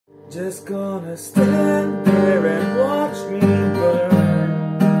Just gonna stand there and watch me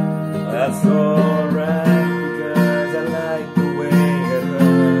burn. That's alright, because I like the way it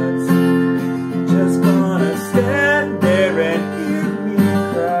hurts. Just gonna stand there and hear me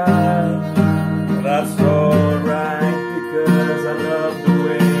cry. That's alright, because I love the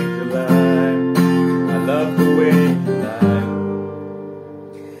way you lie. I love the way you lie.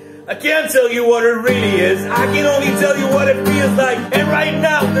 I can't tell you what it really is, I can only tell you what it feels like. And right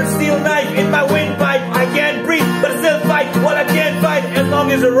now, there's steel knife in my windpipe. I can't breathe, but I still fight what I can't fight. As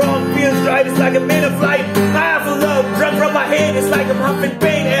long as the wrong feels right, it's like I'm in a flight. I have a love drunk from my head, it's like I'm huffing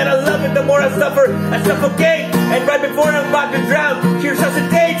pain. And I love it, the more I suffer, I suffocate. And right before I'm about to drown, she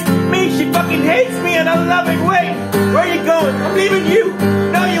resuscitates me, she fucking hates me, and I love it. Wait, where are you going? I'm leaving you.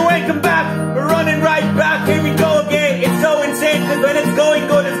 No, you ain't come back. We're running right back, here we go again. It's so insane, cause when it's going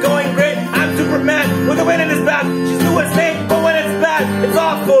good, it's going great. I'm Superman with the wind in his back. She's Louis Lane, but when it's bad, it's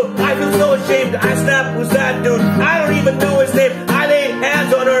awful. I feel so ashamed. I snap, who's that dude? I don't even know his name. I laid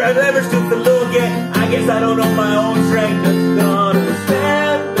hands on her, I never stooped to look again. I guess I don't know my own strength. Just gonna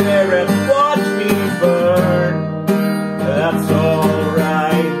stand there and watch me burn. That's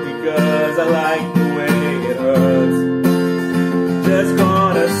alright, because I like the way it hurts. Just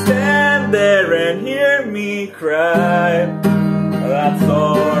gonna stand there and hear me cry. That's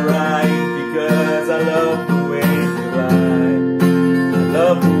alright, because I love the way you lie. I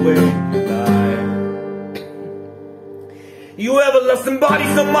love the way you lie. You ever love somebody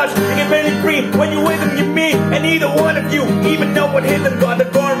so much you can barely breathe? When you with them you meet, and neither one of you even know what hit them. Got the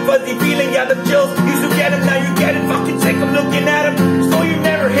warm fuzzy feeling, yeah, the chills. Used to get him, now you get it. Fucking sick of looking at him. So you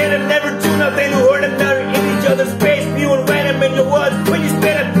never hit him, never do nothing to hurt him. Now you're in each other's space, spewing venom in your words. When you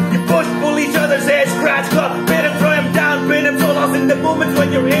spit him, you push, pull each other's hair, scratch, cut, bit him, throw him down, pin him. So lost in the moments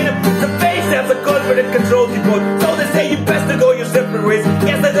when you're in him. The face has a culprit that controls you both. So they say you best to go your separate ways.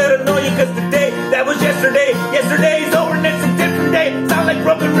 Guess I didn't know you, cause today, that was yesterday. Yesterday's over and it's a different day. Sound like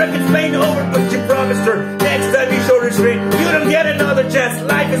broken records playing over, but you promised her next time you show restraint, you don't get another chance.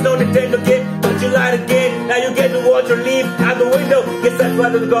 Life is no Nintendo game, but you lied again. Now you get to watch her leave out the window. Guess that's why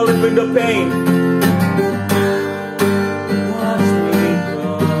they call it window pane. Watch me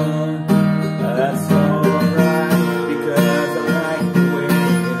run. That's alright, because I like the way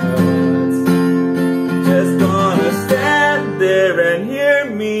it hurts. Just gonna stand there and hear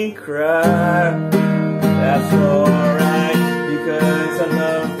me cry. That's alright, because I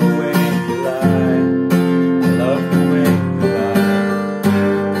love the way you lie. I love the way you lie.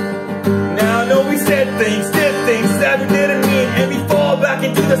 Now I know we said things, did things that we didn't mean, and we fall back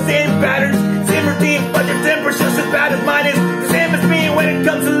into the same patterns, same routine, but your temper's just as bad as mine is. The same as me, when it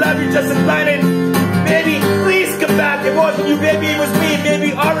comes to love, you're just as blinded. Baby, please come back. It wasn't you, baby, it was me.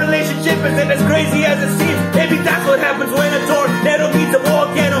 Maybe our relationship isn't as crazy as it seems. Maybe that's what happens when a tornado meets a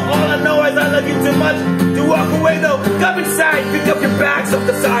volcano. All I know is I love you too much to walk away though. Come inside, pick up your bags off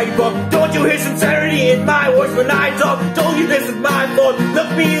the sidewalk. Don't you hear sincerity in my voice when I talk? Told you this is my fault.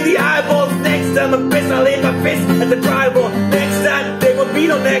 Look me in the eyeballs. Next time I'm pissed, I'll lay my fist at the drywall. Next time, there will be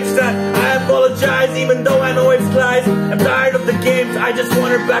no next time. I apologize even though I know it's lies. I'm tired of the games, I just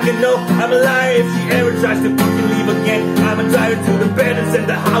want her back and know I'm a liar if she ever tries to fucking leave again. I'm tired to the bed and set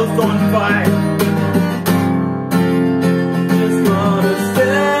the house on fire.